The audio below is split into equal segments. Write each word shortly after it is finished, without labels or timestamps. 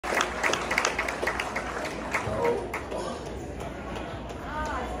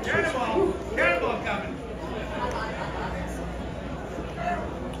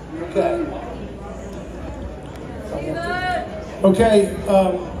Okay,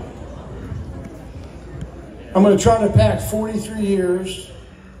 I'm going to try to pack 43 years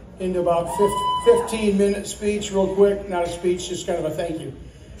into about 15-minute speech real quick. Not a speech, just kind of a thank you.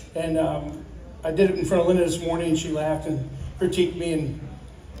 And I did it in front of Linda this morning, and she laughed and critiqued me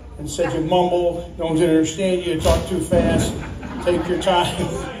and said, you mumble, no one's going to understand you, you talk too fast, take your time.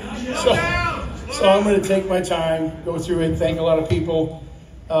 So I'm going to take my time, go through it, thank a lot of people.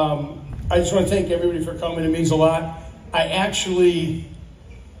 I just want to thank everybody for coming. It means a lot. I actually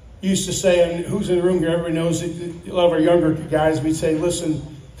used to say, and who's in the room here, everybody knows that a lot of our younger guys, we'd say, listen,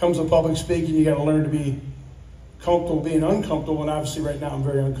 comes to public speaking, you got to learn to be comfortable being uncomfortable. And obviously right now I'm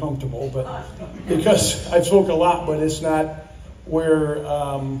very uncomfortable, but because I've spoken a lot, but it's not where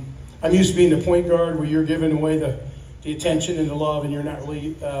I'm used to being the point guard where you're giving away the attention and the love and you're not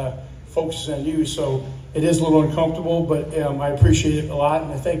really focusing on you. So it is a little uncomfortable, but I appreciate it a lot,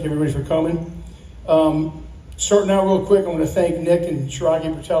 and I thank everybody for coming. Starting out real quick, I want to thank Nick and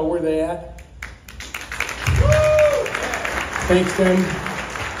Shiragi Patel. Where are they at? Thank them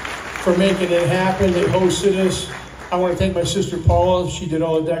for making it happen. They hosted us. I want to thank my sister Paula. She did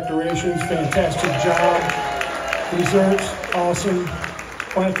all the decorations. Fantastic job. Desserts, awesome.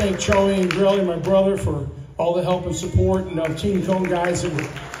 I want to thank Charlie and Grelly, my brother, for all the help and support, and Team Cone guys that were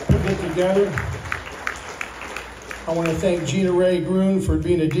putting it together. I want to thank Gina Ray Grun for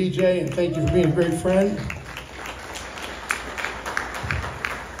being a DJ, and thank you for being a great friend.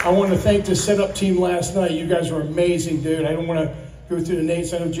 I want to thank the setup team last night. You guys were amazing, dude. I don't want to go through the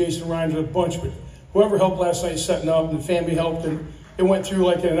names. I know Jason Ryan did a bunch, but whoever helped last night setting up, and the family helped, and it went through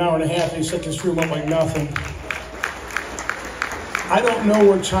like in an hour and a half. They set this room up like nothing. I don't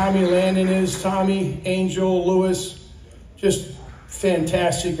know where Tommy Landon is. Tommy, Angel, Lewis, just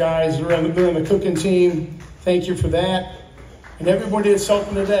fantastic guys. They're on the cooking team. Thank you for that. And everybody that's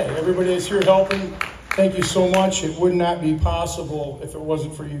helping today, everybody that's here helping, thank you so much. It would not be possible if it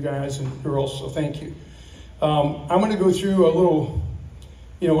wasn't for you guys and girls, so thank you. I'm going to go through a little,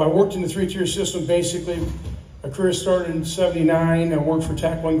 I worked in the three-tier system basically. My career started in 79. I worked for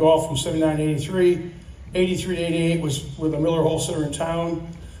Tac One Golf from 79 to 83. 83 to 88 was with a Miller wholesaler in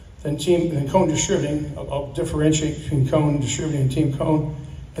town. Then Cone Distributing. I'll differentiate between Cone Distributing and Team Cone.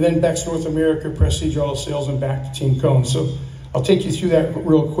 And then Beck's North America, Prestige Auto Sales, and back to Team Cone. So I'll take you through that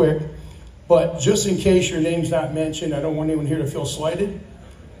real quick. But just in case your name's not mentioned, I don't want anyone here to feel slighted.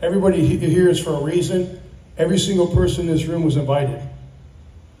 Everybody here is for a reason. Every single person in this room was invited.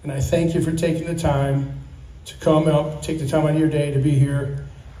 And I thank you for taking the time to come out, take the time out of your day to be here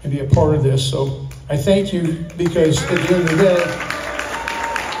and be a part of this. So I thank you because at the end of the day,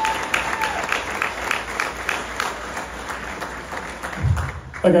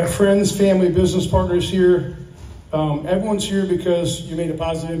 I got friends, family, business partners here. Everyone's here because you made a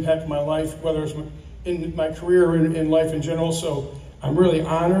positive impact in my life, whether it's in my career or in life in general. So I'm really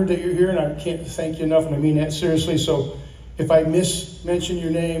honored that you're here, and I can't thank you enough, and I mean that seriously. So if I mention your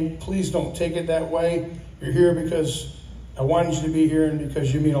name, please don't take it that way. You're here because I wanted you to be here and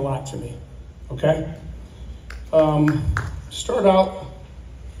because you mean a lot to me, okay? Start out,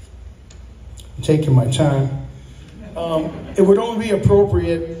 I'm taking my time. It would only be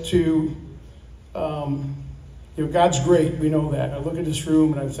appropriate to, God's great, we know that. I look at this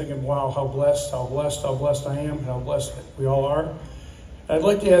room and I'm thinking, wow, how blessed I am, how blessed we all are. I'd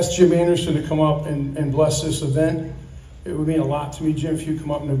like to ask Jim Anderson to come up and bless this event. It would mean a lot to me, Jim, if you come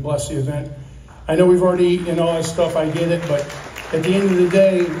up and bless the event. I know we've already eaten and all that stuff, I get it, but at the end of the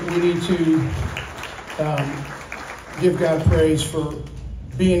day, we need to give God praise for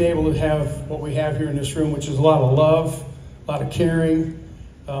being able to have what we have here in this room, which is a lot of love, a lot of caring.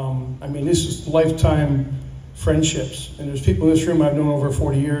 This is lifetime friendships. And there's people in this room I've known over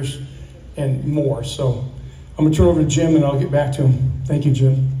 40 years and more. So I'm going to turn over to Jim and I'll get back to him. Thank you,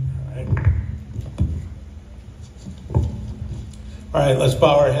 Jim. All right, let's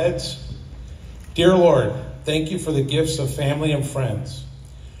bow our heads. Dear Lord, thank you for the gifts of family and friends.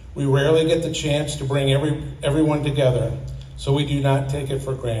 We rarely get the chance to bring everyone together, so we do not take it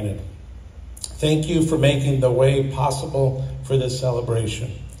for granted. Thank you for making the way possible for this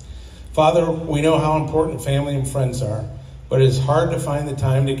celebration. Father, we know how important family and friends are, but it is hard to find the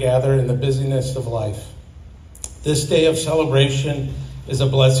time to gather in the busyness of life. This day of celebration is a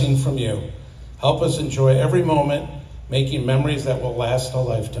blessing from you. Help us enjoy every moment, making memories that will last a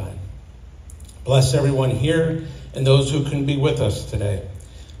lifetime. Bless everyone here and those who can be with us today.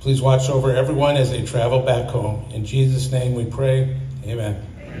 Please watch over everyone as they travel back home. In Jesus' name we pray, amen.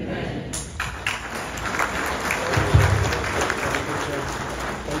 Amen.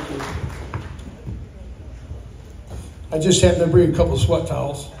 I just happened to bring a couple of sweat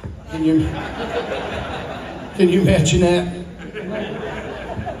towels. Can you imagine that?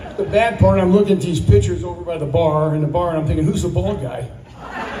 The bad part, I'm looking at these pictures over by the bar, and I'm thinking, who's the bald guy?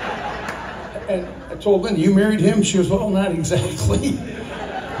 And I told Linda, you married him? She goes, well, not exactly.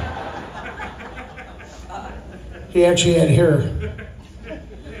 He actually had hair.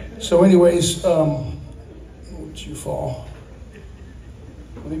 So anyways, would you fall?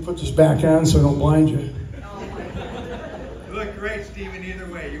 Let me put this back on so I don't blind you. You look great, Stephen, either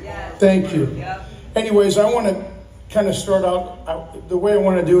way. Thank you. Yep. Anyways, I want to kind of start out, the way I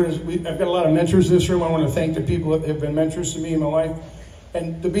want to do it is, I've got a lot of mentors in this room. I want to thank the people that have been mentors to me in my life.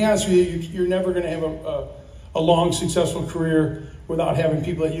 And to be honest with you, you're never going to have a long, successful career without having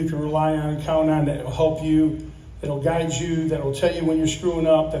people that you can rely on, count on, that will help you, that will guide you, that will tell you when you're screwing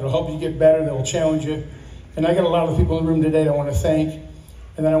up, that will help you get better, that will challenge you. And I got a lot of people in the room today that I want to thank.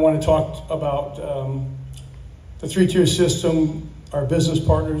 And then I want to talk about the three-tier system, our business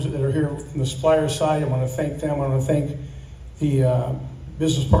partners that are here from the supplier side. I want to thank them. I want to thank the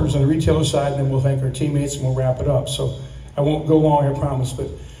business partners on the retailer side, and then we'll thank our teammates, and we'll wrap it up. So I won't go long, I promise. But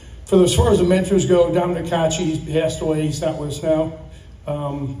as far as the mentors go, Dominic Cacci, he's passed away. He's not with us now.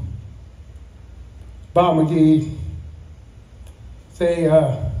 Bob McGee, they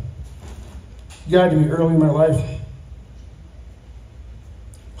guided me early in my life.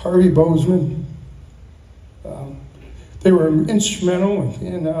 Harvey Bozeman, they were instrumental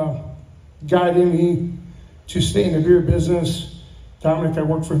in guiding me to stay in the beer business. Dominic, I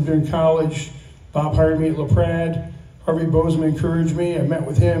worked for him during college. Bob hired me at La Prade. Harvey Bozeman encouraged me. I met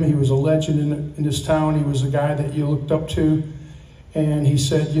with him. He was a legend in this town. He was a guy that you looked up to. And he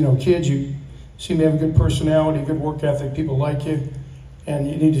said, you know, kids, you seem to have a good personality, good work ethic. People like you. And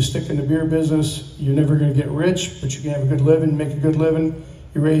you need to stick in the beer business. You're never going to get rich, but you can have a good living, make a good living.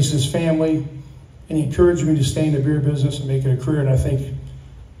 He raised his family. And he encouraged me to stay in the beer business and make it a career. And I thank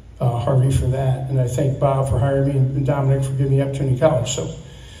Harvey for that. And I thank Bob for hiring me and Dominic for giving me the opportunity in college. So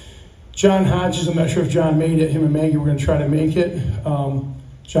John Hodges, I'm not sure if John made it. Him and Maggie were going to try to make it.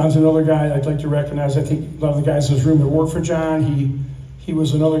 John's another guy I'd like to recognize. I think a lot of the guys in this room that work for John, he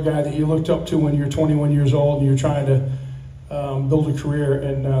was another guy that you looked up to when you're 21 years old and you're trying to build a career.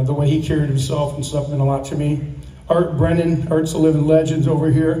 And the way he carried himself and stuff meant a lot to me. Art Brennan, Art's a living legend over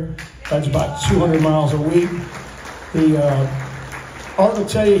here. That's about 200 miles a week. Art will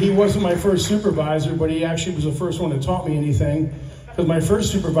tell you he wasn't my first supervisor, but he actually was the first one that taught me anything. Because my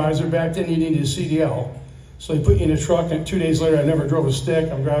first supervisor back then, he needed a CDL. So he put you in a truck, and 2 days later, I never drove a stick.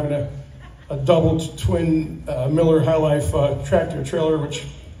 I'm driving a double twin Miller High Life tractor trailer,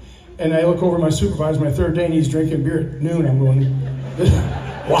 and I look over my supervisor my third day, and he's drinking beer at noon. I'm going,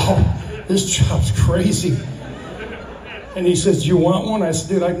 wow, this job's crazy. And he says, do you want one? I said,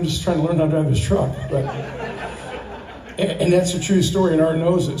 dude, I'm just trying to learn how to drive this truck. And that's a true story, and Art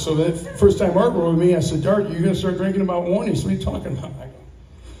knows it. So the first time Art rode with me, I said, Art, you're going to start drinking about one? He said, what are you talking about? I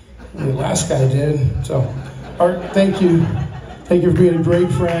go, the last guy did. So, Art, thank you. Thank you for being a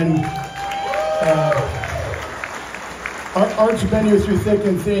great friend. Art's been here through thick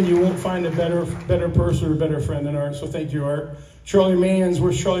and thin. You won't find a better person or better friend than Art. So thank you, Art. Charlie Manns,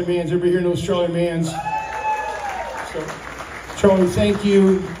 where's Charlie Manns? Everybody here knows Charlie Manns. So, Charlie, thank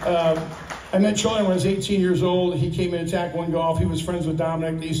you. I met Charlie when I was 18 years old. He came in to Tack One Golf. He was friends with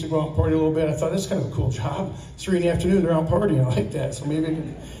Dominic. They used to go out and party a little bit. I thought, that's kind of a cool job. 3 in the afternoon, they're out partying. I like that. So maybe I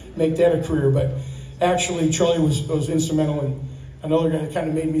can make that a career. But actually, Charlie was instrumental in another guy that kind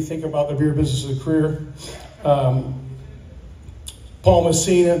of made me think about the beer business as a career. Paul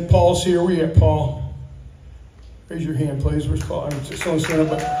Messina. Paul's here. Where you at, Paul? Raise your hand, please. Where's Paul? I'm just going to stand up.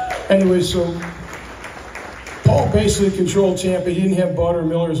 But anyway, so Paul basically controlled Tampa. He didn't have Bud or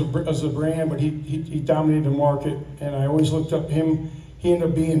Miller as a brand, but he dominated the market, and I always looked up to him. He ended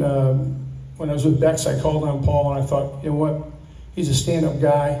up being, when I was with Bex, I called on Paul, and I thought, you know what, he's a stand-up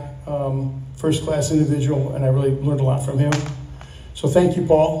guy, first-class individual, and I really learned a lot from him. So thank you,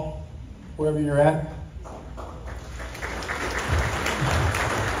 Paul, wherever you're at.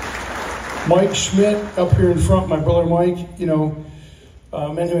 Mike Schmidt up here in front, my brother Mike, you know,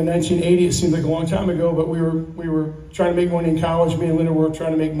 met him in 1980. It seemed like a long time ago, but we were trying to make money in college. Me and Linda were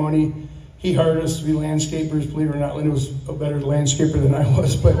trying to make money. He hired us to be landscapers. Believe it or not, Linda was a better landscaper than I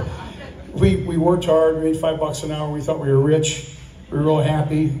was. But we worked hard. We made $5 an hour. We thought we were rich. We were real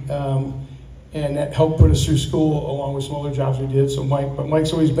happy, and that helped put us through school along with some other jobs we did. So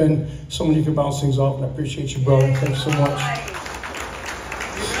Mike's always been someone you can bounce things off, and I appreciate you, brother. Thanks so much.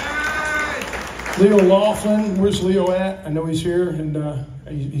 Leo Laughlin, where's Leo at? I know he's here, and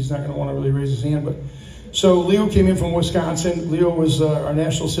he's not going to want to really raise his hand. But so Leo came in from Wisconsin. Leo was our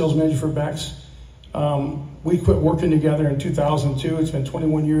national sales manager for Beck's. We quit working together in 2002. It's been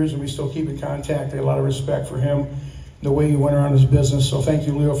 21 years, and we still keep in contact. I have a lot of respect for him. the way he went around his business. So thank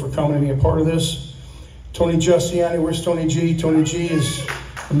you, Leo, for coming and being a part of this. Tony Giustiani, where's Tony G? Tony G is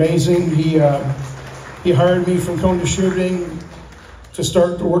amazing. He hired me from Cone Distributing to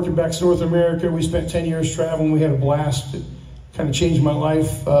start working back to North America. We spent 10 years traveling. We had a blast. It kind of changed my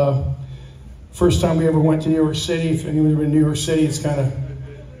life. First time we ever went to New York City. If anyone's been in New York City, it's kind of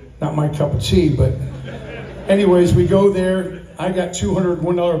not my cup of tea. But anyways, we go there. I got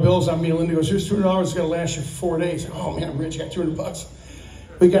 $201 bills on me. Linda goes, here's $200. It's going to last you for 4 days. Oh, man, I'm rich. I got $200.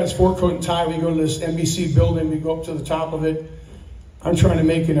 We got a sport coat and tie. We go to this NBC building. We go up to the top of it. I'm trying to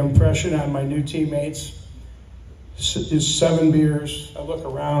make an impression on my new teammates. Just 7 beers. I look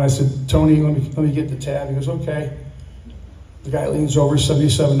around. I said, Tony, let me get the tab. He goes, okay. The guy leans over,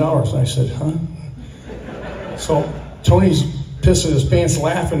 $77. And I said, huh? So Tony's pissing his pants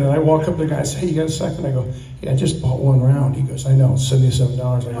laughing, and I walk up to the guy and say, hey, you got a second? I go, yeah, I just bought 1 round. He goes, I know, it's $77.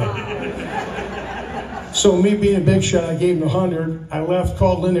 I go, so me being a big shot, I gave him 100. I left,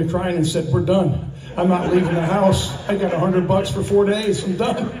 called Linda crying and said, we're done. I'm not leaving the house. I got $100 for 4 days. I'm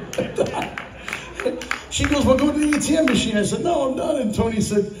done. I'm done. She goes, well, go to the ATM machine. I said, no, I'm done. And Tony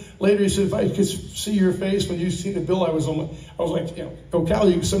said, later, he said, if I could see your face when you see the bill I was on, I was like, go Cal,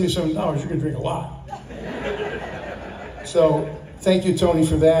 you $77, you're going to drink a lot. So thank you, Tony,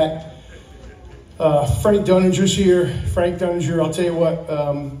 for that. Frank Dunninger's here. Frank Dunninger, I'll tell you what,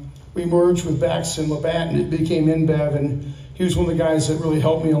 we merged with Bax and Labatt, and it became InBev, and he was one of the guys that really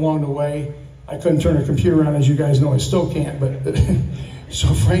helped me along the way. I couldn't turn a computer on, as you guys know, I still can't, but so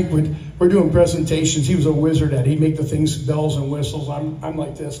Frank we're doing presentations. He was a wizard at it. He'd make the things, bells and whistles. I'm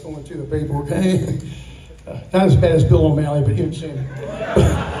like this, going through the paperwork. Not as bad as Bill O'Malley, but you know what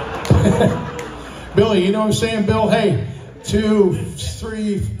I'm saying. Billy, you know what I'm saying, Bill? Hey, 2,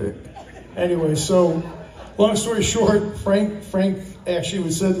 3. Anyway, so long story short, Frank actually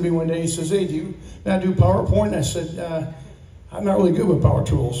was said to me one day, he says, hey, do you not do PowerPoint? And I said, I'm not really good with power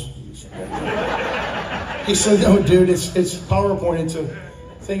tools. He said, no, dude, it's PowerPoint. It's a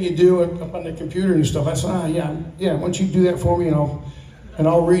thing you do up on the computer and stuff. I said, yeah, why don't you do that for me, and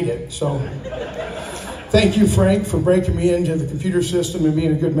I'll read it. So thank you, Frank, for breaking me into the computer system and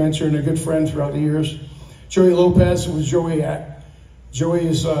being a good mentor and a good friend throughout the years. Joey Lopez, was Joey at? Joey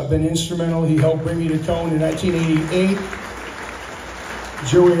has been instrumental. He helped bring me to Cone in 1988.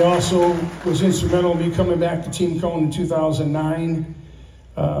 Joey also was instrumental in me coming back to Team Cone in 2009.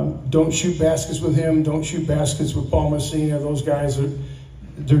 Don't shoot baskets with him. Don't shoot baskets with Paul Messina. Those guys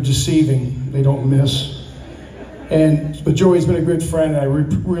they're deceiving. They don't miss. But Joey's been a good friend, and I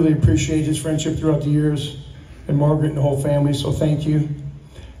really appreciate his friendship throughout the years, and Margaret and the whole family, so thank you.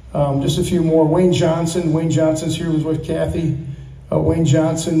 Just a few more. Wayne Johnson. Wayne Johnson's here, was with Kathy. Wayne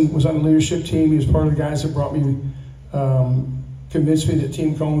Johnson was on the leadership team. He was part of the guys that brought me, convinced me that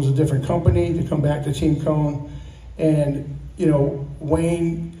Team Cone was a different company, to come back to Team Cone. And,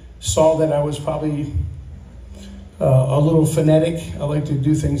 Wayne saw that I was probably a little frenetic. I like to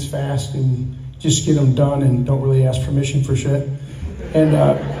do things fast and just get them done and don't really ask permission for shit.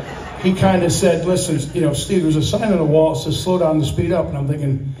 And he kind of said, listen, Steve, there's a sign on the wall that says slow down to speed up. And I'm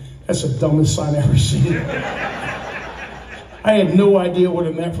thinking, that's the dumbest sign I've ever seen. I had no idea what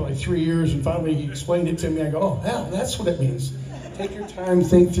it meant for like 3 years, and finally he explained it to me. I go, oh, hell, that's what it means. Take your time,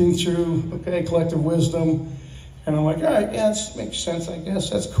 think things through, okay, collective wisdom. And I'm like, all right, yeah, that makes sense, I guess.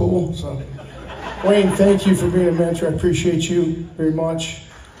 That's cool. So, Wayne, thank you for being a mentor. I appreciate you very much.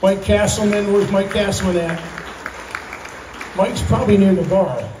 Mike Castleman, where's Mike Castleman at? Mike's probably near the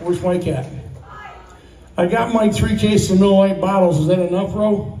bar. Where's Mike at? I got Mike 3 cases of Miller Lite bottles. Is that enough,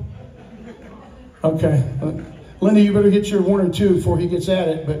 Ro? Okay. Linda, you better get your 1 or 2 before he gets at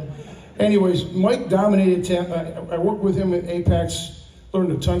it. But anyways, Mike dominated Tampa. I worked with him at Apex.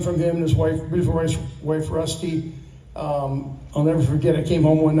 Learned a ton from him and his wife, beautiful wife Rusty. I'll never forget, I came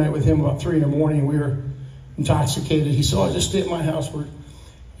home one night with him about 3 in the morning. We were intoxicated. He said, oh, just stay at my house.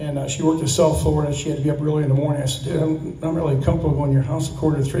 And she worked at South Florida. She had to be up early in the morning. I said, dude, I'm not really comfortable going to your house at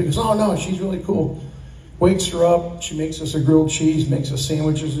 2:45. He goes, oh, no, she's really cool. Wakes her up. She makes us a grilled cheese, makes us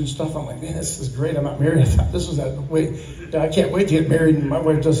sandwiches and stuff. I'm like, man, this is great. I'm not married. I thought this was that way. I can't wait to get married, and my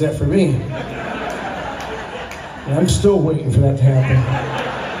wife does that for me. And I'm still waiting for that to happen.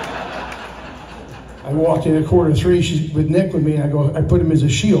 I walked in at 2:45. She's with Nick with me, and I put him as a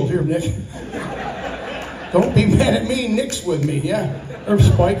shield. Here, Nick. Don't be mad at me. Nick's with me, yeah. Or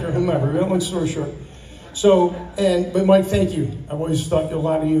Spike or whomever. Long story short. But Mike, thank you. I've always thought a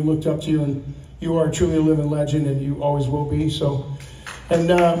lot of you, looked up to you, and you are truly a living legend, and you always will be. Thank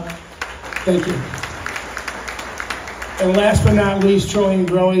you. And last but not least, Charlie and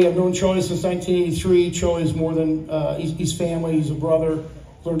Grelly. I've known Charlie since 1983. Charlie's more than, he's family, he's a brother.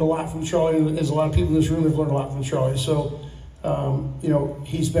 learned a lot from Charlie, and as a lot of people in this room have learned a lot from Charlie. So, you know,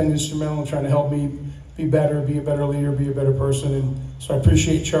 he's been instrumental in trying to help me be better, be a better leader, be a better person. And so I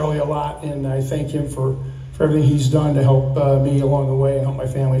appreciate Charlie a lot, and I thank him for everything he's done to help me along the way and help my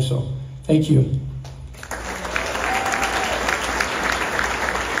family. So thank you.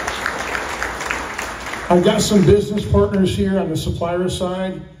 I've got some business partners here on the supplier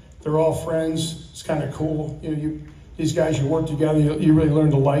side. They're all friends. It's kind of cool. You know, these guys, you work together, you really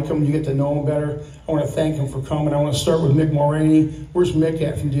learn to like them, you get to know them better. I want to thank them for coming. I want to start with Mick Mulroney. Where's Mick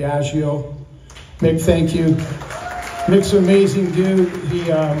at from Diageo? Mick, thank you. Mick's an amazing dude.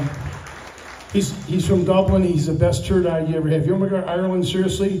 He's from Dublin. He's the best tour guide you ever had. If you ever go to Ireland,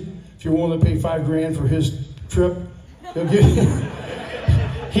 seriously, if you're willing to pay $5,000 for his trip,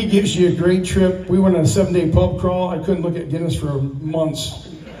 he gives you a great trip. We went on a 7-day pub crawl. I couldn't look at Guinness for months.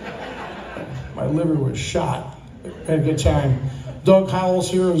 My liver was shot. Had a good time. Doug Howell's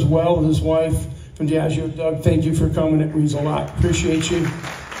here as well with his wife from Diageo. Doug, thank you for coming. It means a lot. Appreciate you.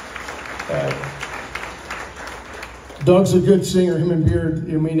 Doug's a good singer. Him and Beard,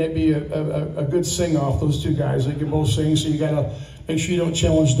 you may not be a good sing-off, those two guys. They can both sing, so you got to make sure you don't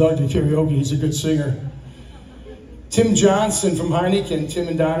challenge Doug to karaoke. He's a good singer. Tim Johnson from Heineken. Tim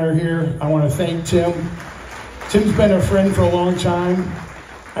and Don are here. I want to thank Tim. Tim's been a friend for a long time.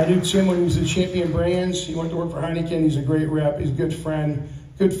 I knew Tim when he was at Champion Brands. He went to work for Heineken. He's a great rep. He's a good friend,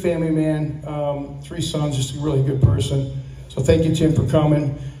 good family man. 3 sons, just a really good person. So thank you, Tim, for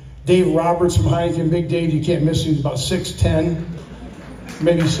coming. Dave Roberts from Heineken. Big Dave, you can't miss him. He's about 6'10",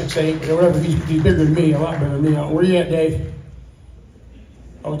 maybe 6'8", whatever. He's bigger than me, a lot bigger than me. Where you at, Dave?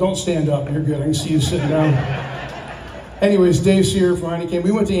 Oh, don't stand up. You're good. I can see you sitting down. Anyways, Dave's here from Heineken.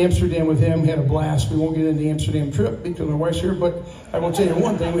 We went to Amsterdam with him, had a blast. We won't get into the Amsterdam trip because my wife's here, but I will tell you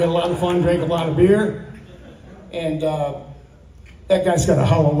one thing. We had a lot of fun, drank a lot of beer, and that guy's got a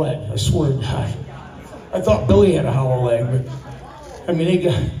hollow leg, I swear to God. I thought Billy had a hollow leg, but I mean,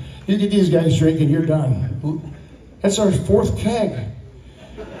 you get these guys drinking, you're done. That's our 4th keg.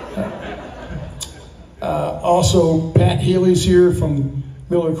 Also, Pat Healy's here from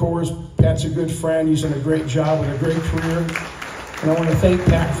Miller Coors. Pat's a good friend. He's done a great job with a great career. And I want to thank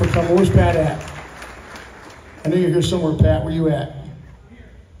Pat for coming. Where's Pat at? I know you're here somewhere, Pat. Where you at?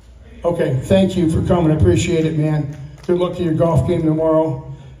 Okay, thank you for coming. I appreciate it, man. Good luck to your golf game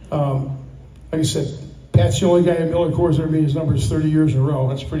tomorrow. Like I said, Pat's the only guy at Miller Coors that made his numbers 30 years in a row.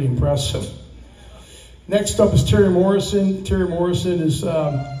 That's pretty impressive. Next up is Terry Morrison. Terry Morrison is,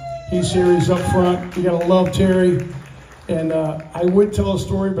 he's here, he's up front. You gotta love Terry. And I would tell a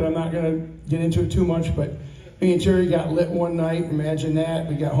story, but I'm not gonna get into it too much, but me and Terry got lit one night, imagine that.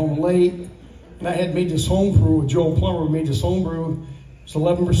 We got home late, and I had made this home brew with Joel Plummer. We made this home brew. It's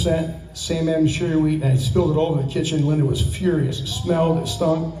 11%, Sam Adams cherry wheat, and I spilled it all over the kitchen. Linda was furious. It smelled, it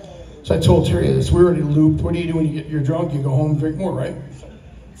stunk. So I told Terry this, we're already looped. What do you do when you're drunk? You go home and drink more, right?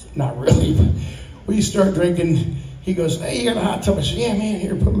 Not really, but we start drinking. He goes, hey, you got a hot tub? I said, yeah, man,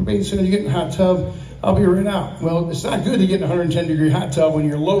 here, put my bathing suit on, you get in the hot tub. I'll be right out. Well, it's not good to get in a 110-degree hot tub when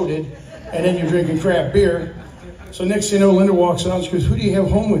you're loaded and then you're drinking craft beer. So next thing you know, Linda walks out. She goes, who do you have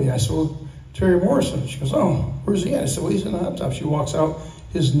home with you? I said, well, Terry Morrison. She goes, oh, where's he at? I said, well, he's in the hot tub. She walks out.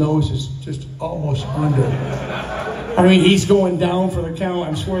 His nose is just almost under. I mean, he's going down for the count.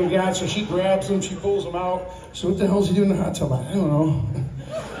 I swear to God. So she grabs him. She pulls him out. So what the hell is he doing in the hot tub? I don't know.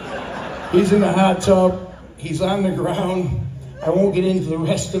 He's in the hot tub. He's on the ground. I won't get into the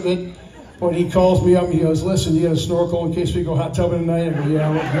rest of it. But he calls me up and he goes, listen, you got a snorkel in case we go hot tubbing tonight? I go,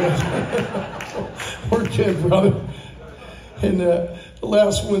 yeah, we're good. We're good, brother. And the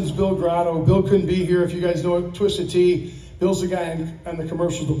last one's Bill Grotto. Bill couldn't be here. If you guys know Twisted Tea, Bill's the guy on the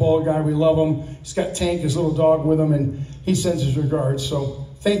commercials, the bald guy. We love him. He's got Tank, his little dog, with him, and he sends his regards. So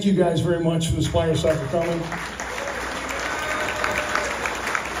thank you guys very much from the supplier side for coming.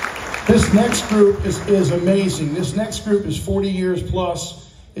 This next group is amazing. This next group is 40 years plus.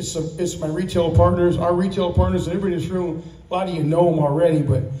 It's my retail partners, our retail partners, and everybody in this room. A lot of you know them already,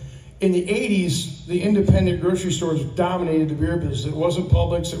 but in the 80s, the independent grocery stores dominated the beer business. It wasn't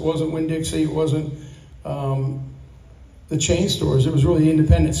Publix, it wasn't Winn-Dixie, it wasn't the chain stores. It was really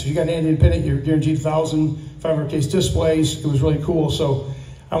independent. So if you got an independent, you're guaranteed 1,500 case displays. It was really cool. So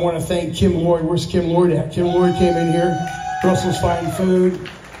I want to thank Kim Lloyd. Where's Kim Lloyd at? Kim Lloyd came in here. Russell's Fine Food.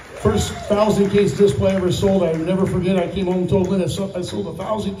 First 1,000 case display I ever sold. I'll never forget. I came home and told Linda, I sold a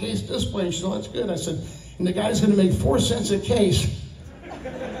 1,000 case display. And she said, oh, that's good. I said, and the guy's going to make 4 cents a case.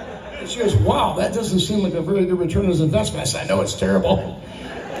 And she goes, wow, that doesn't seem like a very good return on his investment. I said, I know it's terrible.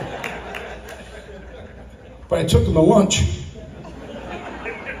 But I took him to lunch.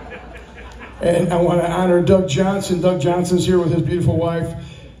 And I want to honor Doug Johnson. Doug Johnson's here with his beautiful wife.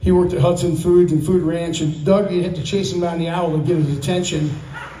 He worked at Hudson Foods and Food Ranch, and Doug, you had to chase him down the aisle to get his attention.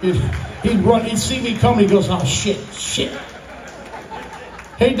 He'd run, he'd see me coming, he goes, oh, shit.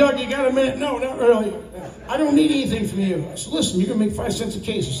 Hey, Doug, you got a minute? No, not really. I don't need anything from you. I said, listen, you're going to make 5 cents a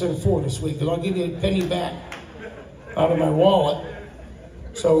case instead of 4 this week, because I'll give you a penny back out of my wallet.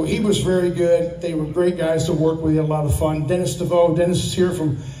 So he was very good. They were great guys to work with. He had a lot of fun. Dennis DeVoe. Dennis is here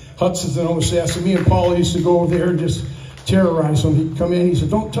from Hudson's and Omasassa. Me and Paul used to go over there and just terrorize him. He'd come in, he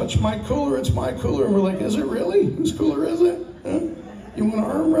said, don't touch my cooler, it's my cooler. And we're like, is it really? Whose cooler is it? Huh? You want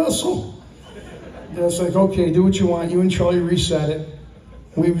to arm wrestle? And it's like, okay, do what you want. You and Charlie reset it.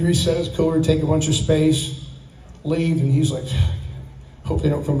 We would reset his cooler, take a bunch of space, leave, and he's like, hope they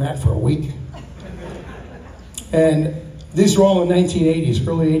don't come back for a week. And these are all in the 1980s,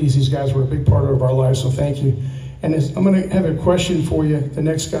 early 80s. These guys were a big part of our lives, so thank you. And I'm going to have a question for you. The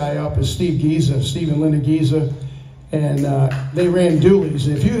next guy up is Steve and Linda Giza. And they ran Dooley's.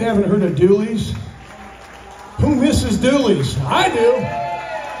 If you haven't heard of Dooley's, who misses Dooley's? I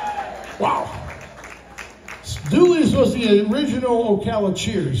do. Wow. Dooley's was the original Ocala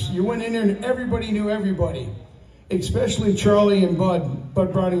Cheers. You went in there and everybody knew everybody, especially Charlie and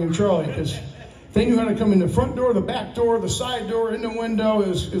Bud Browning and Charlie, because they knew how to come in the front door, the back door, the side door, in the window. It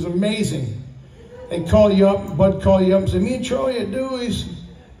was amazing. They'd call you up, Bud call you up and say, me and Charlie at Dooley's.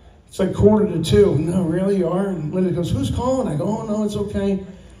 It's like 1:45. No, really, you are? And Linda goes, who's calling? I go, oh, no, it's okay.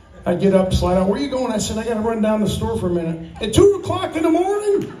 I get up, slide out. Where are you going? I said, I got to run down the store for a minute. At 2 o'clock in the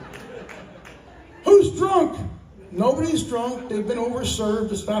morning? Who's drunk? Nobody's drunk. They've been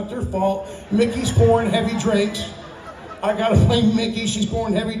overserved. It's not their fault. Mickey's pouring heavy drinks. I got to blame Mickey. She's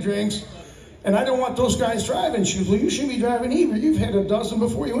pouring heavy drinks. And I don't want those guys driving. She goes, well, you shouldn't be driving either. You've had a dozen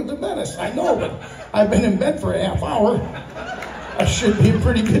before you went to bed. I said, I know, but I've been in bed for a half hour. I should be in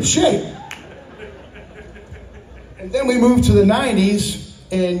pretty good shape. And then we moved to the 90s,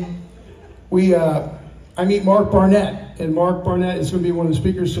 and I meet Mark Barnett. And Mark Barnett is going to be one of the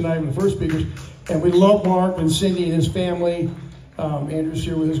speakers tonight, one of the first speakers. And we love Mark and Cindy and his family. Andrew's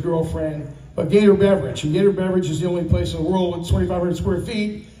here with his girlfriend. But Gator Beverage. And Gator Beverage is the only place in the world with 2,500 square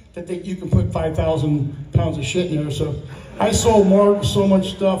feet that you can put 5,000 pounds of shit in there. So I sold Mark so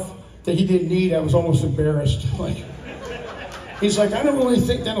much stuff that he didn't need. I was almost embarrassed. Like, he's like, I don't really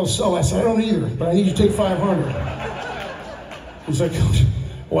think that'll sell. I said, I don't either, but I need you to take 500. He's like,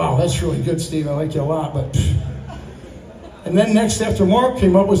 wow, that's really good, Steve. I like you a lot. But and then next after Mark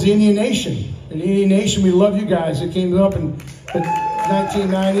came up was the Indian Nation. And the Indian Nation, we love you guys. It came up in the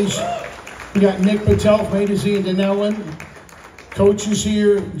 1990s. We got Nick Patel from A to Z and Denellen. Coach is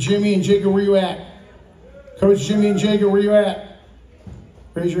here. Jimmy and Jager, where you at? Coach Jimmy and Jager, where you at?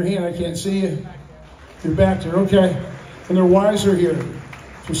 Raise your hand. I can't see you. You're back there. Okay. And their wives are here.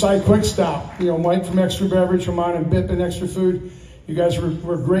 From Side Quick Stop. You know, Mike from Extra Beverage, from on and Bip and Extra Food. You guys were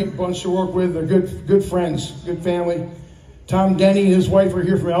a great bunch to work with. They're good friends, good family. Tom Denny and his wife are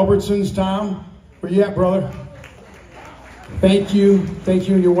here from Albertsons. Tom, where you at, brother? Thank you. Thank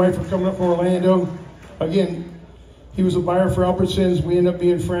you and your wife for coming up from Orlando. Again, he was a buyer for Albertsons. We ended up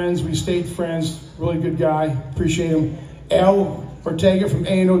being friends. We stayed friends. Really good guy. Appreciate him. Al Ortega from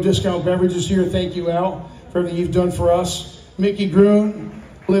A&O Discount Beverages here. Thank you, Al, for everything you've done for us. Mickey Groon,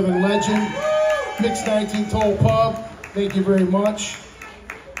 living legend. Mix 19 Toll Pub. Thank you very much.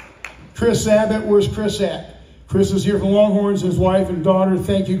 Chris Abbott, where's Chris at? Chris is here from Longhorns, his wife and daughter.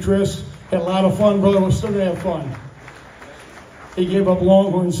 Thank you, Chris. Had a lot of fun, brother. We're still going to have fun. He gave up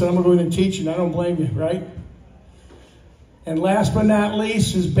Longhorns and said, I'm going to go in and teach, and I don't blame you, right? And last but not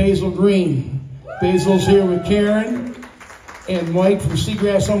least is Basil Green. Basil's here with Karen and Mike from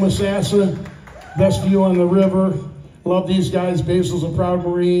Seagrass, Omasassa. Best view on the river. Love these guys. Basil's a proud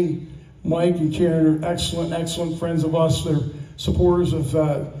Marine. Mike and Karen are excellent, excellent friends of us. They're supporters of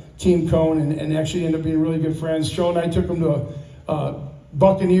Team Cone and actually ended up being really good friends. Joe and I took them to a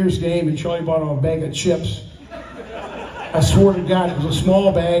Buccaneers game, and Charlie bought him a bag of chips. I swear to God, it was a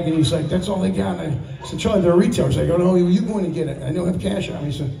small bag, and he's like, that's all they got. And I said, Charlie, they're retailers. I go, no, you going to get it. I don't have cash on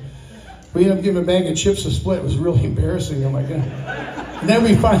me. He said, we ended up giving him a bag of chips to split. It was really embarrassing. I'm like, and then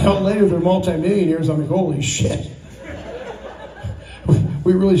we find out later they're multimillionaires. I'm like, holy shit.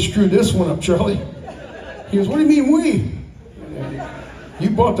 We really screwed this one up, Charlie. He goes, what do you mean we?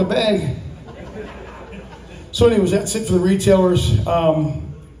 You bought the bag. So anyways, that's it for the retailers. I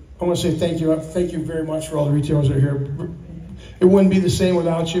want to say thank you. Thank you very much for all the retailers that are here. It wouldn't be the same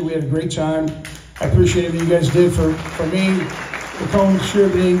without you. We had a great time. I appreciate everything you guys did for me, for Cone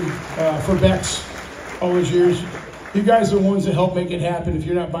Distributing, for Beck's all those years. You guys are the ones that help make it happen. If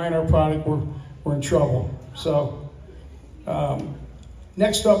you're not buying our product, we're in trouble. So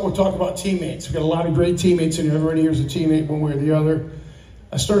next up, we'll talk about teammates. We've got a lot of great teammates in here. Everybody here is a teammate one way or the other.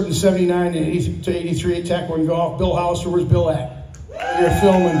 I started in 79 and 80 to 83 at Tackle Golf. Bill Hauser, where's Bill at? You're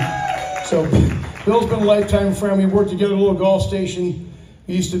filming. So Bill's been a lifetime friend. We worked together at a little golf station.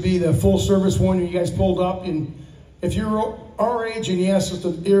 We used to be the full service one when you guys pulled up. And if you're our age and you ask us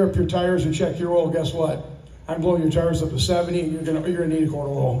to air up your tires or check your oil, guess what? I'm blowing your tires up to 70 and you're gonna need a quart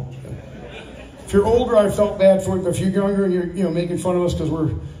of oil. If you're older, I felt bad for you, but if you're younger and you're making fun of us because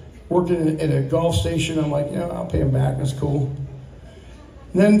we're working at a golf station, I'm like, I'll pay them back. That's cool.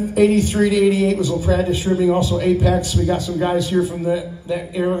 And then 83 to 88 was LaPrade Distributing, also Apex. We got some guys here from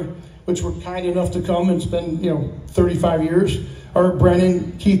that era, which were kind enough to come, and it's been 35 years. Art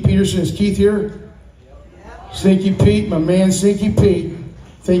Brennan, Keith Peterson. Is Keith here? Stinky Pete, my man Stinky Pete.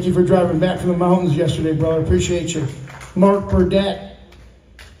 Thank you for driving back from the mountains yesterday, brother. Appreciate you. Mark Burdette,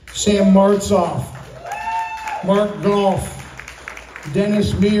 Sam Martzoff, Mark Golf,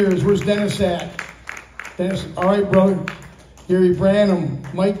 Dennis Mears. Where's Dennis at? Dennis, all right, brother. Gary Branham,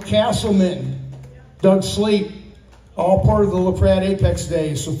 Mike Castleman, Doug Sleep, all part of the LaPrade Apex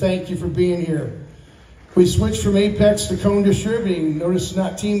days. So thank you for being here. We switched from Apex to Cone Distributing. Notice it's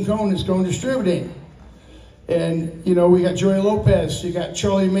not Team Cone, it's Cone Distributing. And, we got Joey Lopez, you got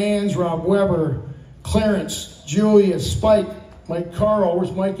Charlie Manns, Rob Weber, Clarence, Julia, Spike, Mike Carl.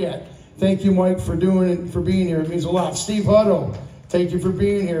 Where's Mike at? Thank you, Mike, for being here. It means a lot. Steve Hutto, thank you for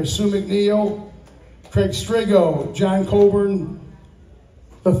being here. Sue McNeil, Craig Strigo, John Colburn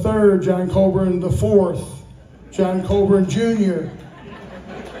the third, John Colburn the fourth, John Colburn Jr.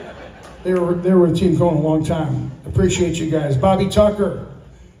 They were with Team Cone a long time. Appreciate you guys. Bobby Tucker,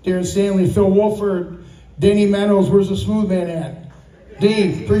 Darren Stanley, Phil Wolford, Danny Meadows. Where's the smooth man at?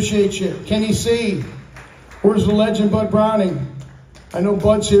 Dave, appreciate you. Kenny C. Where's the legend Bud Browning? I know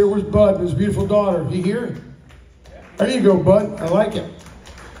Bud's here. Where's Bud? His beautiful daughter. He here? There you go, Bud. I like it.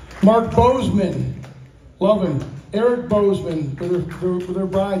 Mark Bozeman. Love him. Eric Bozeman with their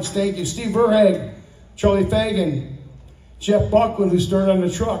brides. Thank you. Steve Verhage. Charlie Fagan. Jeff Buckland, who started on the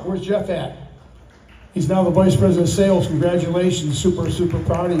truck. Where's Jeff at? He's now the Vice President of Sales. Congratulations. Super, super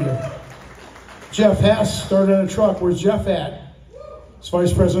proud of you. Jeff Hess started on a truck. Where's Jeff at? He's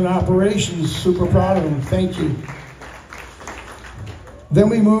Vice President of Operations. Super proud of him. Thank you. Then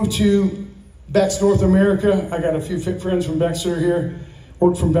we moved to Beck's North America. I got a few friends from Beck's that are here.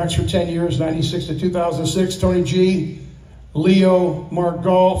 Worked from Beck's for 10 years, 96 to 2006. Tony G, Leo, Mark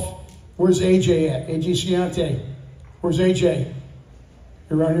Golf. Where's AJ at? AJ Sciante. Where's AJ?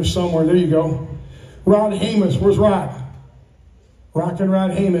 You're around here somewhere. There you go. Rod Hamus. Where's Rod? Rockin'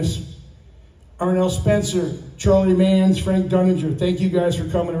 Rod Hamus. Arnell Spencer, Charlie Manns, Frank Dunninger. Thank you guys for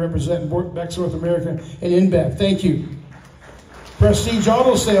coming and representing Beck's North America and InBev. Thank you. Prestige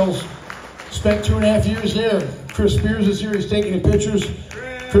Auto Sales. Spent 2.5 years there. Chris Spears is here. He's taking the pictures.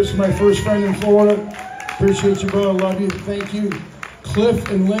 Chris is my first friend in Florida. Appreciate you, brother. Love you. Thank you. Cliff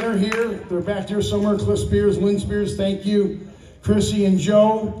and Lynn are here. They're back there somewhere. Cliff Spears, Lynn Spears, thank you. Chrissy and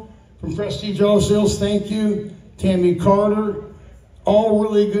Joe from Prestige Auto Sales, thank you. Tammy Carter. All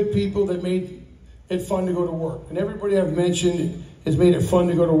really good people that made it fun to go to work. And everybody I've mentioned has made it fun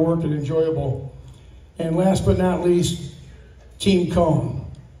to go to work and enjoyable. And last but not least, Team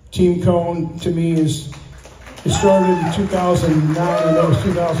Cone. Team Cone, to me, it started in 2009, and that was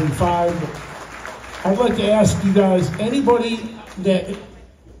 2005. I'd like to ask you guys, anybody that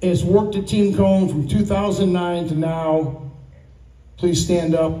has worked at Team Cone from 2009 to now, please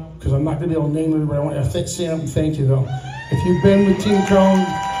stand up, because I'm not going to be able to name everybody. I want to stand up and thank you, though. If you've been with Team Cone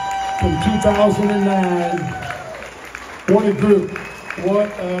from 2009, what a group.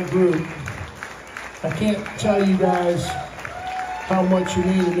 What a group. I can't tell you guys how much you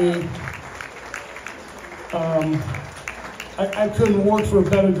mean to me. I couldn't work for a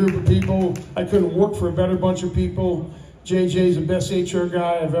better group of people. I couldn't work for a better bunch of people. JJ's the best HR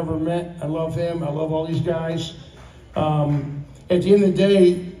guy I've ever met. I love him. I love all these guys. At the end of the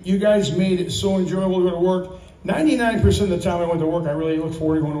day, you guys made it so enjoyable to go to work. 99% of the time I went to work, I really look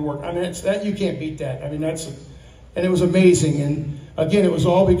forward to going to work. I mean, that you can't beat that. I mean, and it was amazing. And again, it was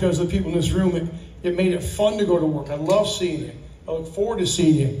all because of the people in this room. It made it fun to go to work. I love seeing you. I look forward to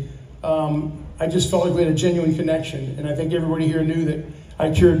seeing you. I just felt like we had a genuine connection. And I think everybody here knew that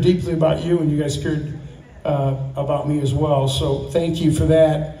I cared deeply about you, and you guys cared about me as well. So thank you for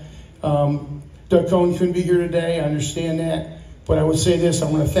that. Doug Cone couldn't be here today. I understand that. But I would say this, I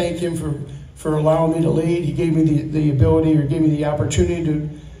want to thank him for allowing me to lead. He gave me the ability, or gave me the opportunity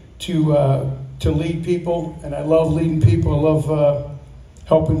to lead people. And I love leading people. I love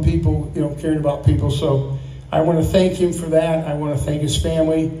helping people, caring about people. So I want to thank him for that. I want to thank his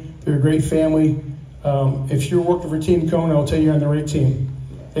family. They're a great family. If you're working for Team Cone, I'll tell you you're on the right team.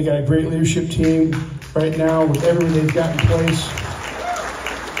 They got a great leadership team right now with everything they've got in place.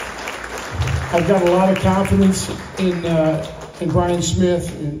 I've got a lot of confidence in Brian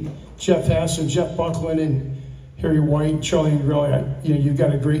Smith and Jeff Hess and Jeff Buckland and Harry White, Charlie and Grilli. You've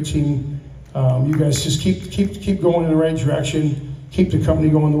got a great team. You guys just keep going in the right direction. Keep the company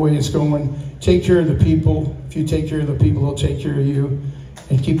going the way it's going. Take care of the people. If you take care of the people, they'll take care of you.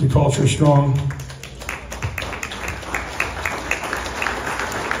 And keep the culture strong.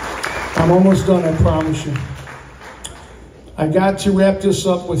 I'm almost done, I promise you. I got to wrap this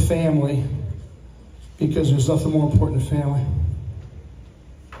up with family because there's nothing more important than family.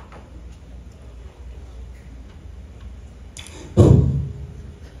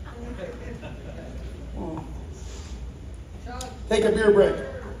 Take a beer break.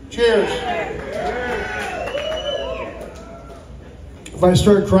 Cheers. If I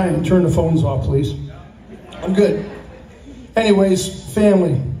start crying, turn the phones off, please. I'm good. Anyways,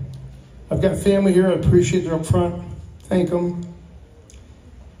 family. I've got family here. I appreciate them up front. Thank them.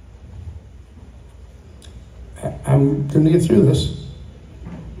 I'm going to get through this.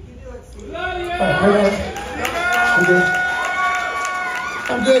 I got it. I'm good.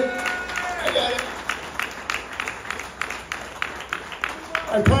 I'm good. I got it.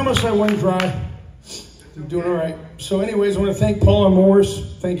 I promise I went dry. I'm doing all right. So anyways, I want to thank Paul and Morris.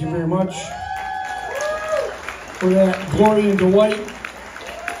 Thank you very much. For that, Gloria and Dwight.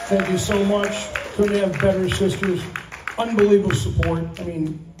 Thank you so much. Couldn't have better sisters. Unbelievable support. I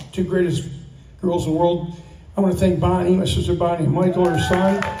mean, two greatest girls in the world. I want to thank Bonnie, my sister Bonnie, and Michael, her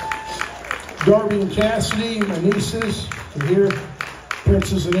son. Darby and Cassidy, my nieces. They're here.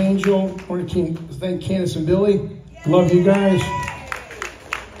 Princess and Angel. I want to thank Candace and Billy. Love you guys.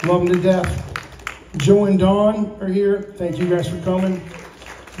 Love them to death. Joe and Dawn are here. Thank you guys for coming.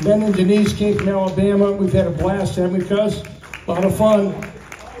 Ben and Denise came from Alabama. We've had a blast, haven't we, cuz? A lot of fun.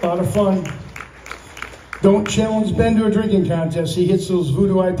 A lot of fun. Don't challenge Ben to a drinking contest. He hits those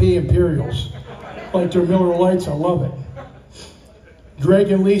Voodoo IP Imperials. Like their Miller Lights. I love it.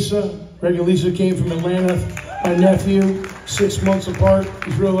 Greg and Lisa. Greg and Lisa came from Atlanta. My nephew, 6 months apart.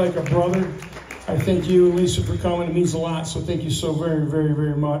 He's really like a brother. I thank you and Lisa for coming. It means a lot. So thank you so very, very,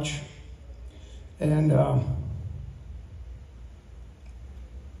 very much. And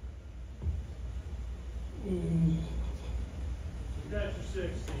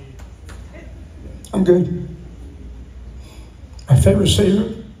I'm good. My favorite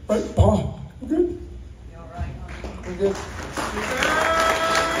savior, right, Paul? I'm good. You all right? I'm good.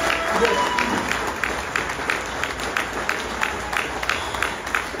 I'm good.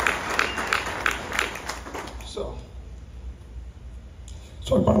 So, let's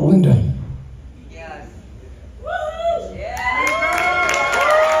talk about Linda. Yes.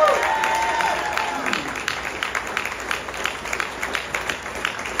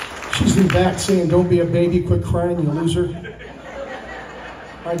 She's in the back saying, "Don't be a baby, quit crying, you loser."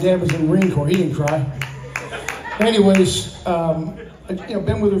 My dad was in the Marine Corps, he didn't cry. Anyways,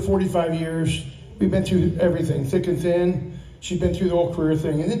 been with her 45 years. We've been through everything, thick and thin. She's been through the whole career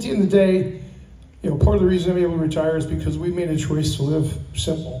thing. And at the end of the day, part of the reason I'm able to retire is because we made a choice to live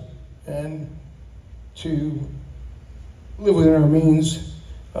simple and to live within our means.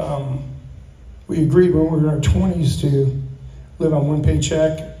 We agreed when we were in our 20s to live on one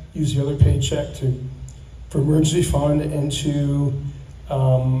paycheck, use the other paycheck for emergency fund, and to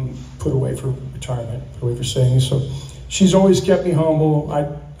put away for retirement, put away for savings. So she's always kept me humble.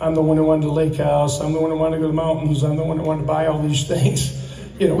 I'm the one who wanted the lake house. I'm the one who wanted to go to the mountains. I'm the one who wanted to buy all these things.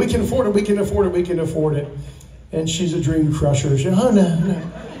 We can afford it, we can afford it, we can afford it. And she's a dream crusher. She, oh, no.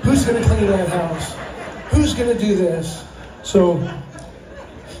 Who's going to clean that house? Who's going to do this? So,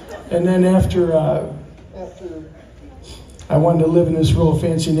 and then after I wanted to live in this real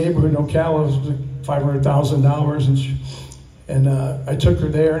fancy neighborhood in Ocala, it was like $500,000, and I took her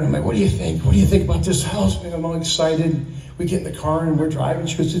there, and I'm like, "What do you think? What do you think about this house?" And I'm all excited. We get in the car and we're driving.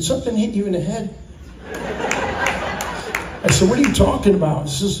 She goes, "Did something hit you in the head?" I said, "What are you talking about?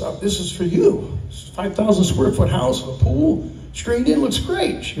 This is for you. This is a 5,000 square foot house, a pool, screened in, looks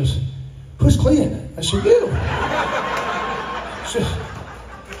great." She goes, "Who's cleaning it?" I said, "You." She said,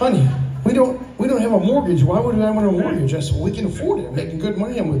 "Honey, we don't have a mortgage. Why would I want a mortgage?" I said, "Well, we can afford it. I'm making good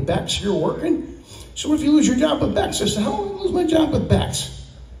money. I'm with Beck's here working." So what if you lose your job with Beck's? I said, "How will I lose my job with Beck's?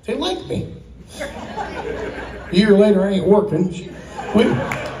 They like me." A year later, I ain't working. We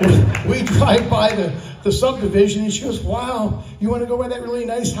drive by the subdivision, and she goes, "Wow, you want to go buy that really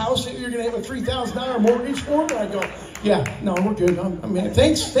nice house that you're going to have a $3,000 mortgage for?" And I go, "Yeah, no, we're good.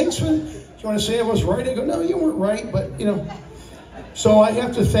 Thanks for. Do you want to say I was right?" I go, "No, you weren't right, but So I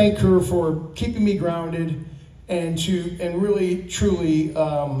have to thank her for keeping me grounded and really truly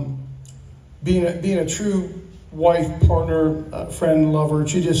being a true wife, partner, friend, lover.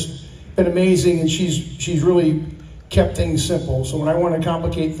 been amazing, and she's really kept things simple. So when I want to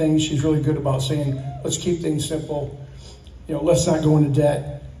complicate things, she's really good about saying, let's keep things simple. You know, let's not go into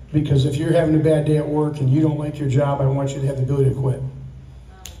debt, because if you're having a bad day at work and you don't like your job, I want you to have the ability to quit.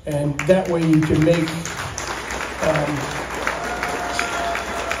 And that way you can make,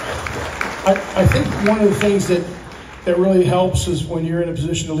 I think one of the things that really helps is when you're in a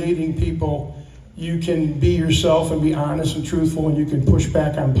position of leading people, you can be yourself and be honest and truthful, and you can push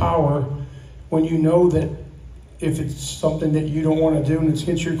back on power when you know that if it's something that you don't want to do and it's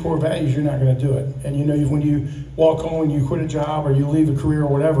against your core values, you're not going to do it. And you know, when you walk home and you quit a job or you leave a career or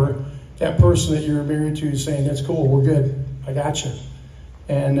whatever, that person that you're married to is saying, that's cool, we're good, I got you.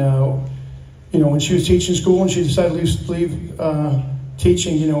 And, you know, when she was teaching school and she decided to leave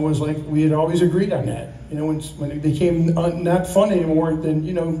teaching, you know, it was like we had always agreed on that. You know, when it became not fun anymore, then,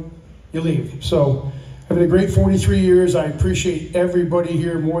 you know, you leave. So I've had a great 43 years. I appreciate everybody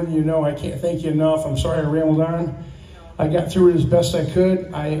here more than you know. I can't thank you enough. I'm sorry I rambled on. I got through it as best I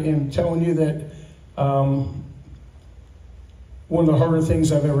could. I am telling you that one of the harder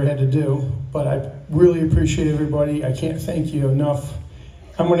things I've ever had to do, but I really appreciate everybody. I can't thank you enough.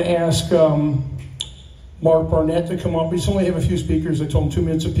 I'm going to ask Mark Barnett to come up. We just only have a few speakers. I told him 2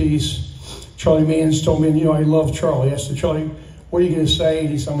 minutes apiece. Charlie Mans told me, and you know, I love Charlie. I said, Charlie, what are you going to say?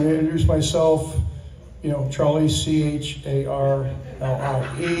 He said, I'm going to introduce myself. You know, Charlie, C-H-A-R-L-I-E.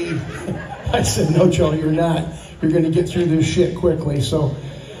 I said, no, Charlie, you're not. You're going to get through this shit quickly. So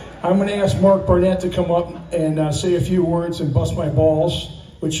I'm going to ask Mark Barnett to come up and say a few words and bust my balls,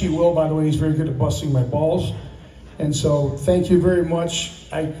 which he will, by the way. He's very good at busting my balls. And so thank you very much.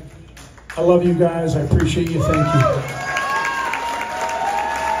 I love you guys. I appreciate you. Thank you.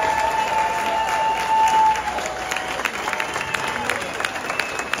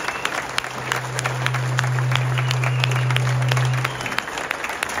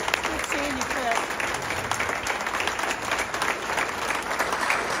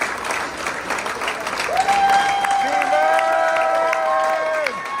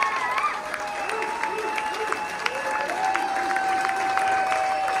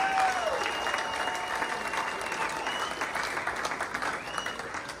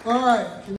 All right.